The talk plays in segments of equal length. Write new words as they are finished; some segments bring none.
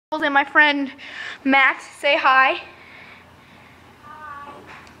And my friend Matt, say hi. Hi.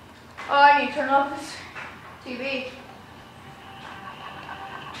 Oh, I need to turn off this TV.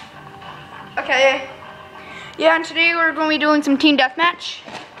 Okay. Yeah, and today we're going to be doing some team deathmatch.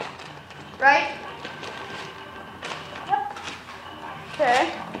 Right? Yep.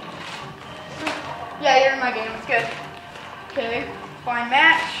 Okay. Yeah, you're in my game. It's good. Okay. Find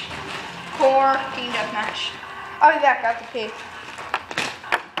match. Core. Team deathmatch. I'll be back after pee.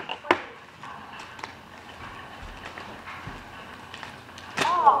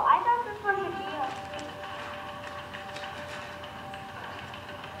 Oh, I thought this was a deal.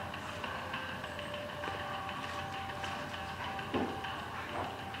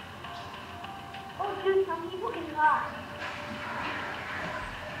 Oh, dude, some people can fly.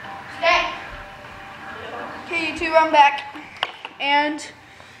 Stay. Okay, YouTube, I'm back. And,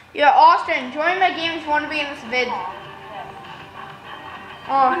 yeah, Austin, join my game if you want to be in this vid.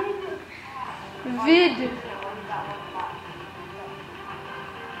 Vid.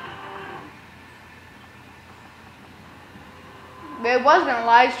 It was gonna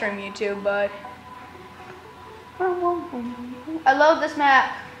live stream YouTube, but I love this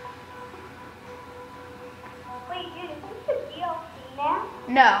map. Wait, dude, is this a DLC now?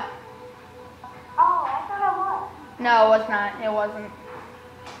 No, Oh, I thought it was. no, it was not. It wasn't.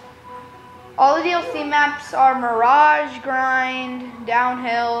 All the DLC maps are Mirage, Grind,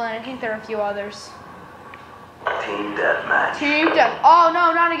 Downhill, and I think there are a few others. Team deathmatch. Team Death. Oh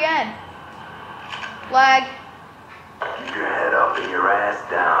no, not again. Lag. Keep your head up and your ass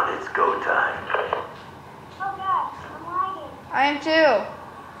down. It's go time. Oh, God, I'm lagging. I am too.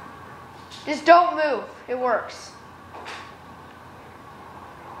 Just don't move. It works.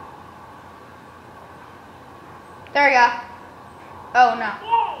 There we go. Oh no.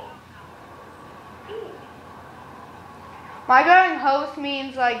 Yay. My going host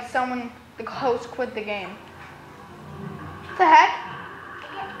means like someone, the host quit the game. What the heck?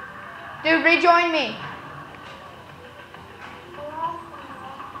 Dude, rejoin me.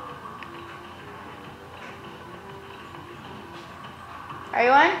 Are you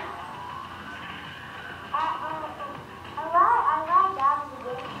in? I lied down in the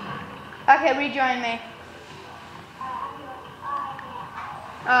game. Okay, rejoin me.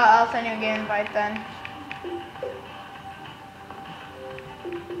 I'll send you a game invite then.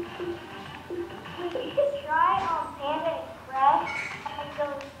 Wait, you should try Panda Express. Like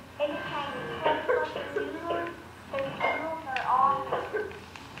those anytime noodles, those noodles are all.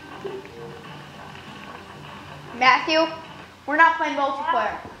 Matthew, we're not playing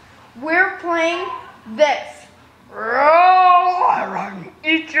multiplayer. We're playing this.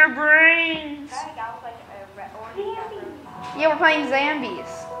 Eat your brains. Yeah, we're playing zombies.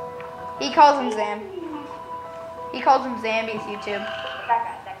 He calls them zombies, YouTube.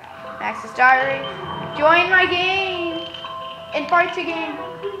 Max's Diary. Join my game. Invite to game.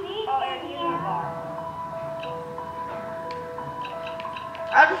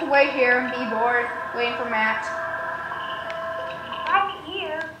 I'll just wait here and be bored, waiting for Matt. I'm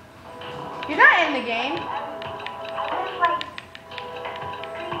here. You're not in the game. I live like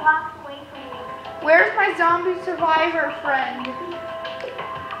 3 blocks away from you. Where's my zombie survivor friend?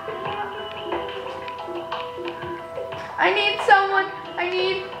 I need someone. I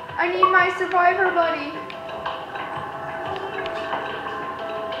need my survivor buddy.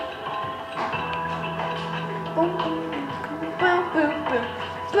 Boom, boom, boom, boom, boom,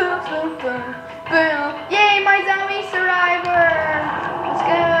 boom, boom, boom, boom. Yay, my zombie survivor! Let's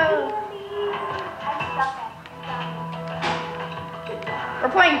go.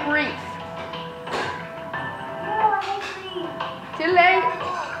 We're playing Grief. Too late.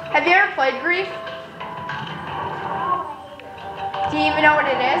 Have you ever played Grief? Do you even know what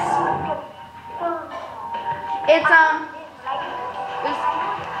it is?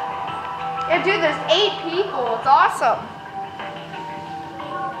 Yeah, dude, there's 8 people. It's awesome.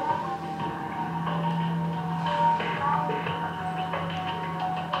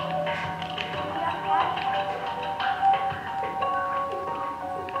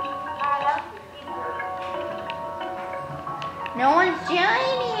 No one's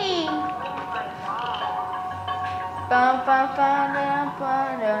joining. Bum, bum, bum, dum,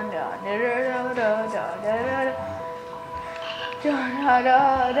 bum, dum, dum, da, da, da, da, da, da. Da, da,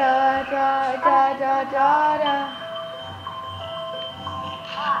 da, da, da, da, da, da.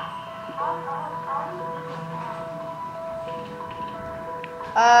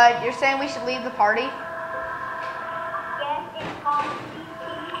 You're saying we should leave the party?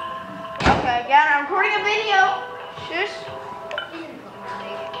 Okay, again, I'm recording a video. Shush.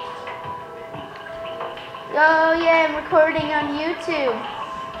 Oh yeah, I'm recording on YouTube.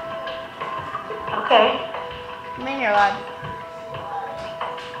 Okay. Come in here, lad.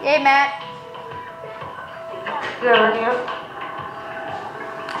 Yay, Matt. Good here.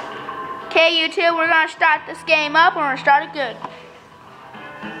 Okay, YouTube, we're gonna start this game up and we're gonna start it good.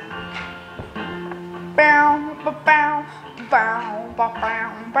 Bow, ba, bow, bow, ba,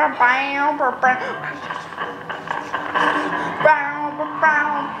 bow, ba, bow, ba, bow. Bow, ba,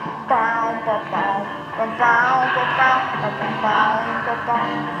 bow, bow, ba, bow, ba, bow, ba, bow, ba, bow, ba, bow,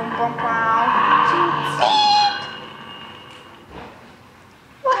 ba, bow.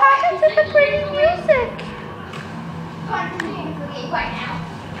 What happened to the pretty music? What?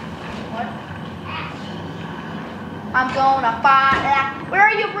 I'm gonna fight. Where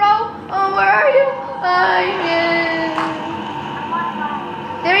are you, bro? Oh, where are you?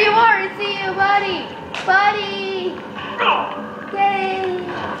 There you are. I see you, buddy. Buddy. Yay.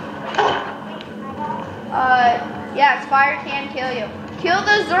 Yes, fire can kill you. Kill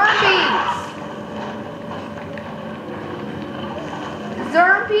the zombies.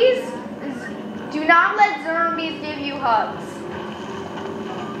 Zombies? Do not let zombies give you hugs.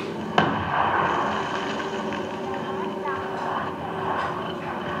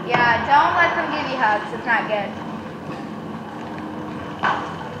 Yeah, don't let them give you hugs. It's not good.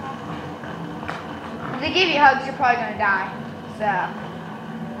 If they give you hugs, you're probably gonna die. So,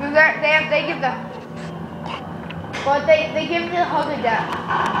 they give the, but they give the hug of death.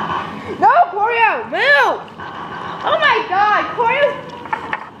 No, Corio, move! Oh my God, Corio's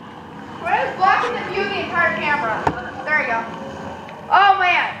blocking the view of the entire camera. There you go. Oh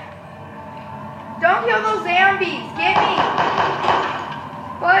man, don't kill those zombies. Get me.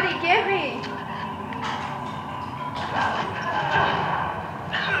 Buddy, get me!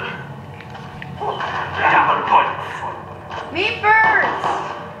 Me first!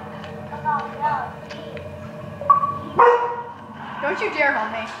 Don't you dare help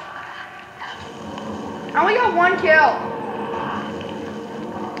me. I only got one kill.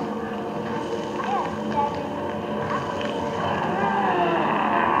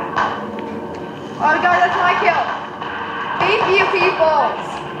 Oh my God, that's my kill. Beat you people.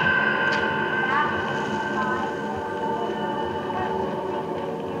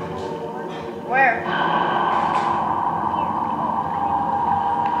 Where?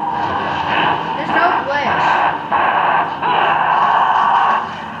 There's no glitch.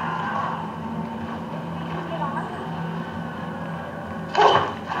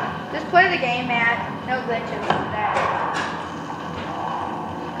 Just play the game, man. No glitches. There.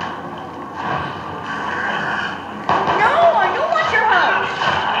 No, I don't want your hug.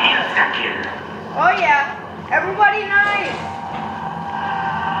 Oh yeah. Everybody nice.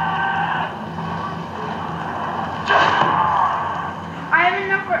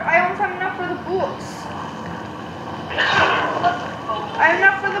 I almost have enough for the books. I have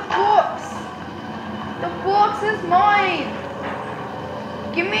enough for the books. The books is mine.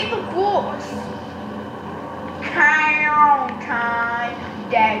 Give me the books. Count time.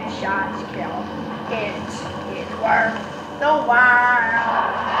 Dead shots kill. It's worth the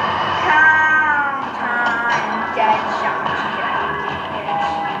while. Count time. Dead shots kill.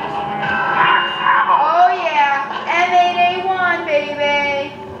 Oh yeah. M8A1,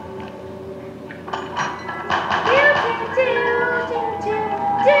 baby.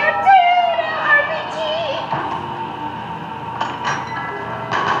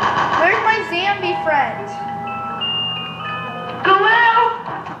 Where's my zombie friend? Go out!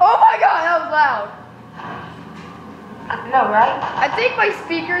 Oh my God, that was loud. No, right? I think my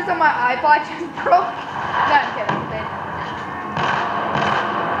speakers on my iPod just broke. No, I'm kidding.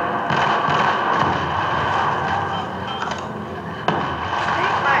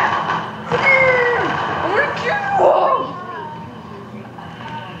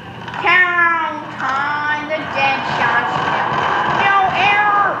 Count time, the dead shots. No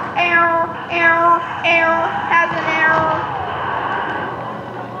error, error, has an error.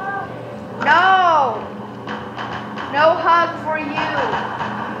 No hug for you.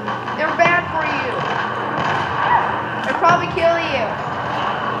 They're bad for you. They'll probably kill you.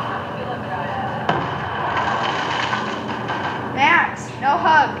 Max, no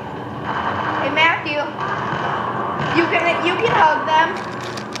hug. Hey Matthew, you can hug them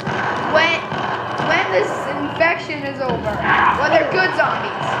when this infection is over. When they're good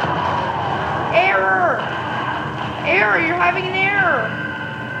zombies. Error, you're having an error.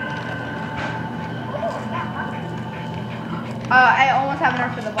 I almost have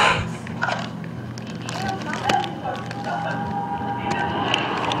enough for the box.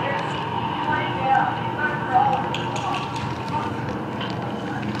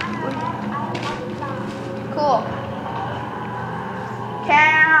 Cool.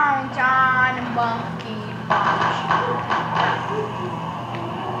 Count on monkey punch.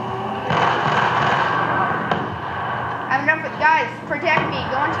 I have enough. Guys, protect me.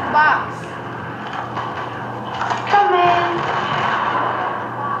 Go into the box. Come in.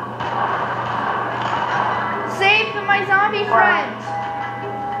 Save my zombie friend.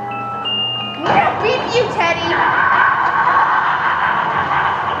 I'm gonna beat you, Teddy.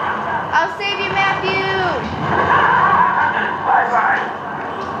 I'll save you, Matthew. Bye-bye.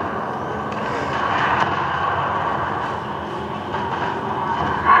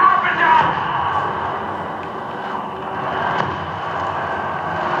 Up and down.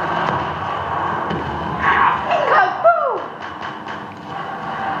 Kaboo!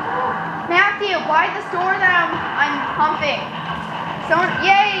 Matthew, buy the store that I'm pumping. Someone,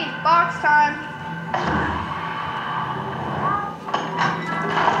 yay! Box time.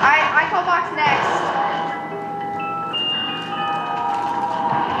 I call box next.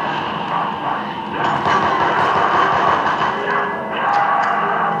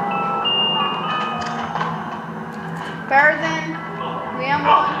 Better than Liam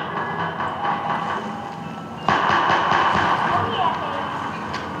one.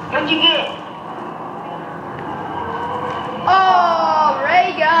 What'd you get? Oh,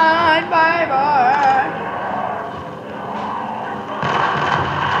 Reagan, bye bye.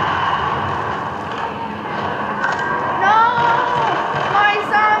 No, my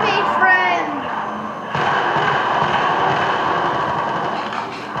zombie friend.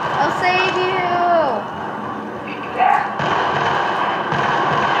 I'll save you.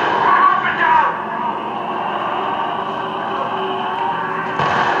 Up and down.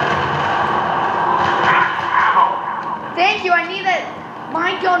 Ammo. Thank you. I need that.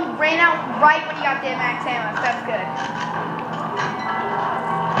 My gun ran out right when you got the max ammo. So that's good.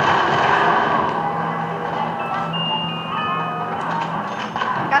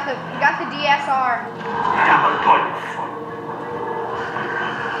 Got the DSR. Have a good foot.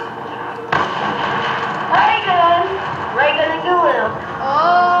 Reagan. Reagan and Doolittle.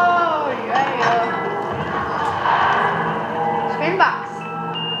 Oh yeah. Spin box.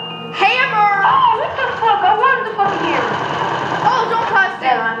 Hammer. Oh, what the fuck? I wanted the fucking hammer. Oh, don't cuss, dude.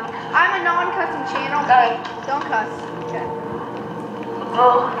 Never mind. I'm a non-cussing channel. Okay. Don't cuss. Okay.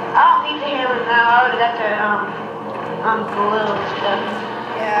 Well, I don't need the hammer now. I already got the Doolittle stuff.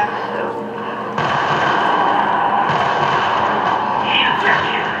 Yeah. So.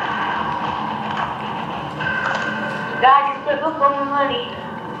 God, just flip up on the money.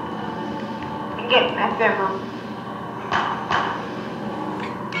 And get my ammo.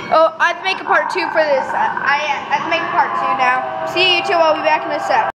 Oh, I have to make a part 2 for this. I have to make a part 2 now. See you two. I'll be back in a sec.